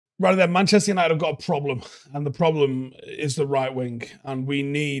Right then, Manchester United have got a problem, and the problem is the right wing, and we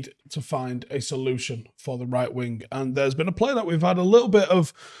need to find a solution for the right wing. And there's been a player that we've had a little bit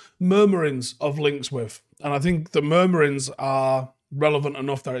of murmurings of links with, and I think the murmurings are relevant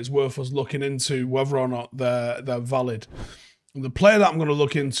enough that it's worth us looking into whether or not they're valid. And the player that I'm going to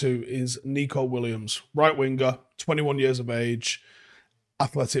look into is Nico Williams, right winger, 21 years of age,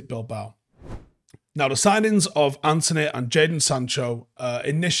 Athletic Bilbao. Now, the signings of Antony and Jadon Sancho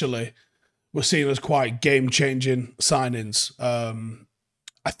initially were seen as quite game-changing signings.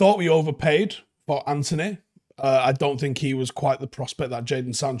 I thought we overpaid for Antony. I don't think he was quite the prospect that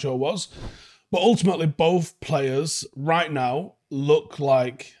Jadon Sancho was. But ultimately, both players right now look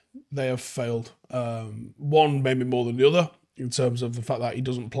like they have failed. One maybe more than the other in terms of the fact that he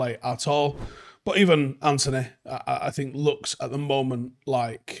doesn't play at all. But even Antony, I think, looks at the moment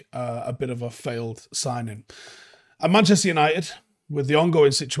like a bit of a failed signing. At Manchester United, with the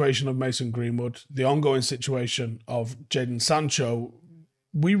ongoing situation of Mason Greenwood, the ongoing situation of Jadon Sancho,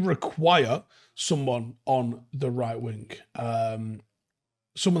 we require someone on the right wing.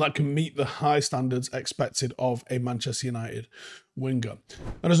 Someone that can meet the high standards expected of a Manchester United winger.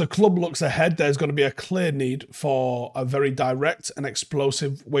 And as a club looks ahead, there's going to be a clear need for a very direct and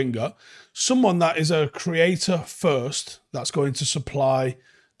explosive winger. Someone that is a creator first, that's going to supply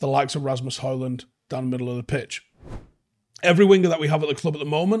the likes of Rasmus Højlund down the middle of the pitch. Every winger that we have at the club at the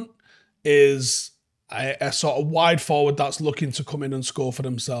moment is a sort of wide forward that's looking to come in and score for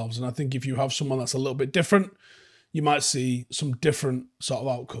themselves. And I think if you have someone that's a little bit different, you might see some different sort of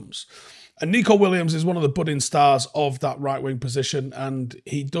outcomes. And Nico Williams is one of the budding stars of that right wing position, and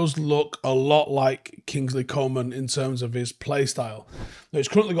he does look a lot like Kingsley Coman in terms of his play style. Now, he's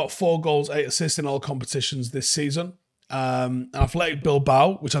currently got 4 goals, 8 assists in all competitions this season. Athletic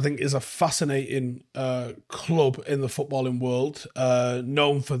Bilbao, which I think is a fascinating club in the footballing world,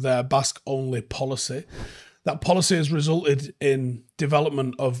 known for their Basque-only policy. That policy has resulted in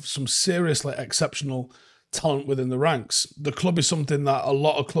development of some seriously exceptional talent within the ranks. The club is something that a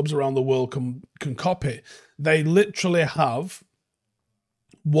lot of clubs around the world can copy. They literally have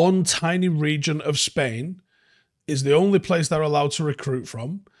one tiny region of Spain is the only place they're allowed to recruit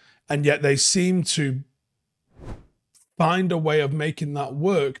from, and yet they seem to find a way of making that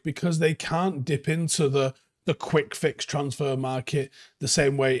work because they can't dip into the quick fix transfer market the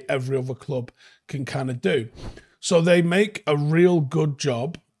same way every other club can kind of do. So they make a real good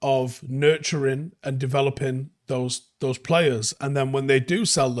job of nurturing and developing those players. And then when they do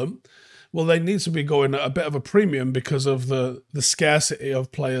sell them, well, they need to be going at a bit of a premium because of the scarcity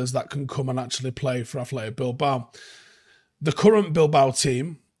of players that can come and actually play for Athletic Bilbao. The current Bilbao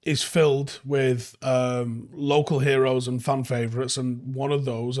team is filled with local heroes and fan favourites, and one of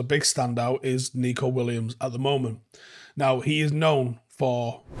those, a big standout, is Nico Williams at the moment. Now, he is known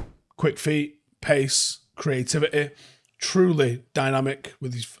for quick feet, pace, creativity, truly dynamic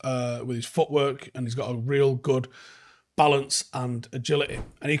with his footwork, and he's got a real good balance and agility.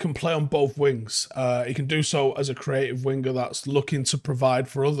 And he can play on both wings. He can do so as a creative winger that's looking to provide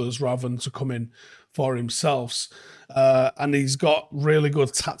for others rather than to come in for himself. And he's got really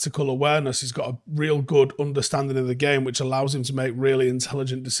good tactical awareness. He's got a real good understanding of the game, which allows him to make really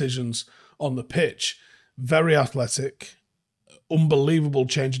intelligent decisions on the pitch. Very athletic, unbelievable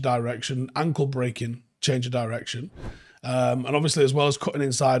change of direction, ankle breaking change of direction. And obviously, as well as cutting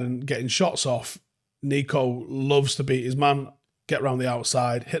inside and getting shots off, Nico loves to beat his man, get around the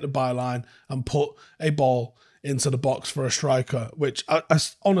outside, hit the byline, and put a ball into the box for a striker, which I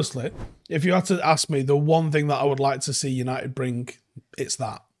honestly, if you had to ask me the one thing that I would like to see United bring, it's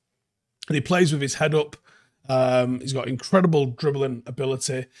that. And he plays with his head up. He's got incredible dribbling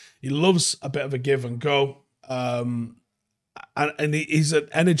ability. He loves a bit of a give and go. And he's an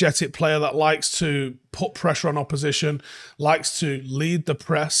energetic player that likes to put pressure on opposition, likes to lead the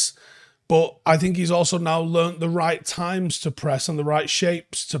press. But I think he's also now learnt the right times to press and the right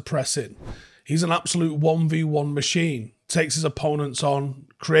shapes to press in. He's an absolute 1v1 machine. Takes his opponents on,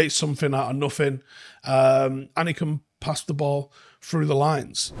 creates something out of nothing, and he can pass the ball through the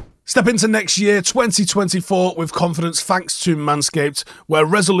lines. Step into next year, 2024, with confidence thanks to Manscaped, where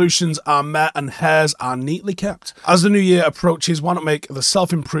resolutions are met and hairs are neatly kept. As the new year approaches, why not make the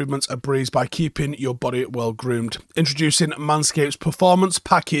self-improvement a breeze by keeping your body well groomed? Introducing Manscaped's Performance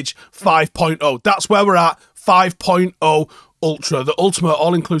Package 5.0. That's where we're at, 5.0. Ultra, the ultimate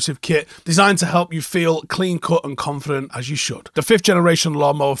all-inclusive kit designed to help you feel clean-cut and confident as you should. The 5th generation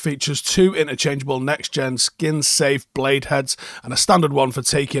lawnmower features 2 interchangeable next-gen skin-safe blade heads and a standard one for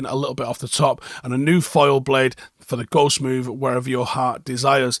taking a little bit off the top, and a new foil blade for the go smooth wherever your heart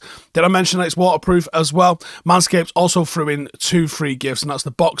desires. Did I mention that it's waterproof as well? Manscaped also threw in 2 free gifts, and that's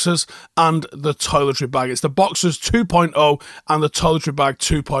the boxers and the toiletry bag. It's the boxers 2.0 and the toiletry bag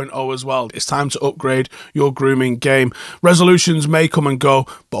 2.0 as well. It's time to upgrade your grooming game. Resolutions may come and go,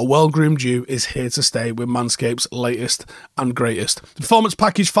 but a well-groomed you is here to stay with Manscaped's latest and greatest. The Performance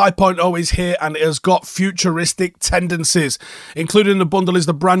Package 5.0 is here, and it has got futuristic tendencies. Included in the bundle is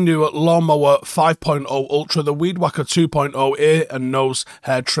the brand new Lawnmower 5.0 Ultra, the Weed Whacker 2.0 ear and nose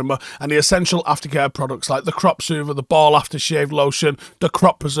hair trimmer, and the essential aftercare products like the Crop Soother, the Ball Aftershave Lotion, the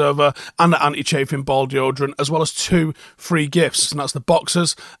Crop Preserver, and the Anti-Chafing Ball Deodorant, as well as 2 free gifts, and that's the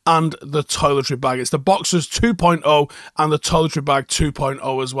boxers and the toiletry bag. It's the boxers 2.0 and the toiletry bag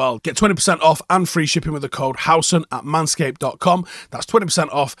 2.0 as well. Get 20% off and free shipping with the code Howson at manscaped.com. That's 20%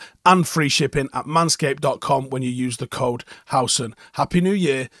 off and free shipping at manscaped.com when you use the code Howson. Happy New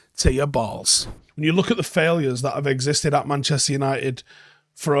Year to your balls. When you look at the failures that have existed at Manchester United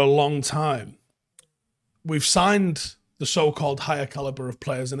for a long time, we've signed the so-called higher caliber of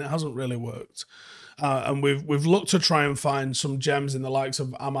players and it hasn't really worked. And we've looked to try and find some gems in the likes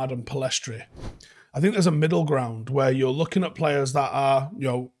of Ahmad and Palestri. I think there's a middle ground where you're looking at players that are,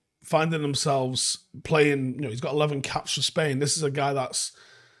 finding themselves playing, he's got 11 caps for Spain. This is a guy that's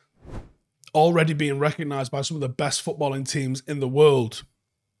already being recognised by some of the best footballing teams in the world.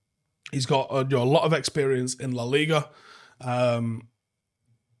 He's got a lot of experience in La Liga. I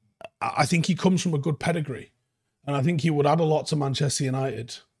think he comes from a good pedigree, and I think he would add a lot to Manchester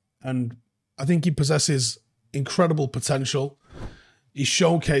United. And I think he possesses incredible potential. He's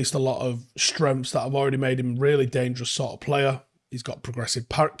showcased a lot of strengths that have already made him a really dangerous sort of player. He's got progressive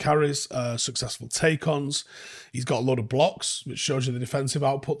carries, successful take-ons. He's got a lot of blocks, which shows you the defensive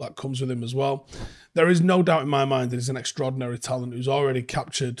output that comes with him as well. There is no doubt in my mind that he's an extraordinary talent who's already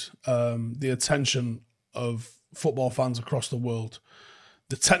captured the attention of football fans across the world.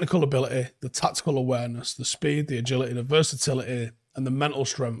 The technical ability, the tactical awareness, the speed, the agility, the versatility, and the mental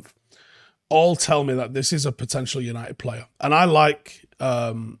strength all tell me that this is a potential United player. And I like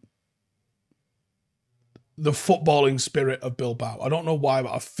the footballing spirit of Bilbao. I don't know why,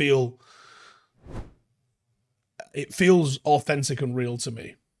 but I feel it feels authentic and real to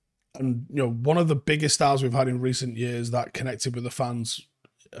me. And, one of the biggest stars we've had in recent years that connected with the fans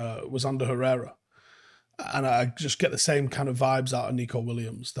was Ander Herrera. And I just get the same kind of vibes out of Nico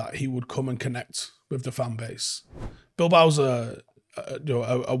Williams, that he would come and connect with the fan base. Bilbao's a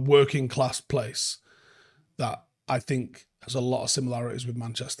working class place that I think has a lot of similarities with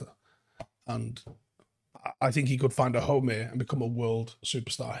Manchester. And I think he could find a home here and become a world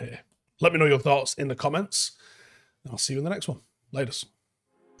superstar here. Let me know your thoughts in the comments. I'll see you in the next one. Laters.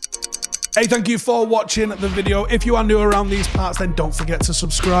 Hey, thank you for watching the video. If you are new around these parts, then don't forget to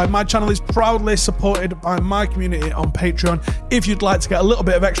subscribe. My channel is proudly supported by my community on Patreon. If you'd like to get a little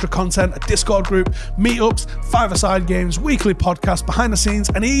bit of extra content, a Discord group, meetups, five-a-side games, weekly podcasts, behind the scenes,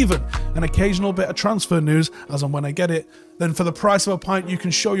 and even an occasional bit of transfer news as and when I get it, then for the price of a pint, you can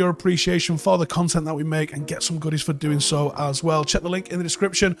show your appreciation for the content that we make and get some goodies for doing so as well. Check the link in the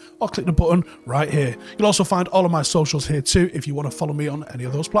description or click the button right here. You'll also find all of my socials here too if you want to follow me on any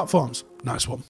of those platforms. Nice one.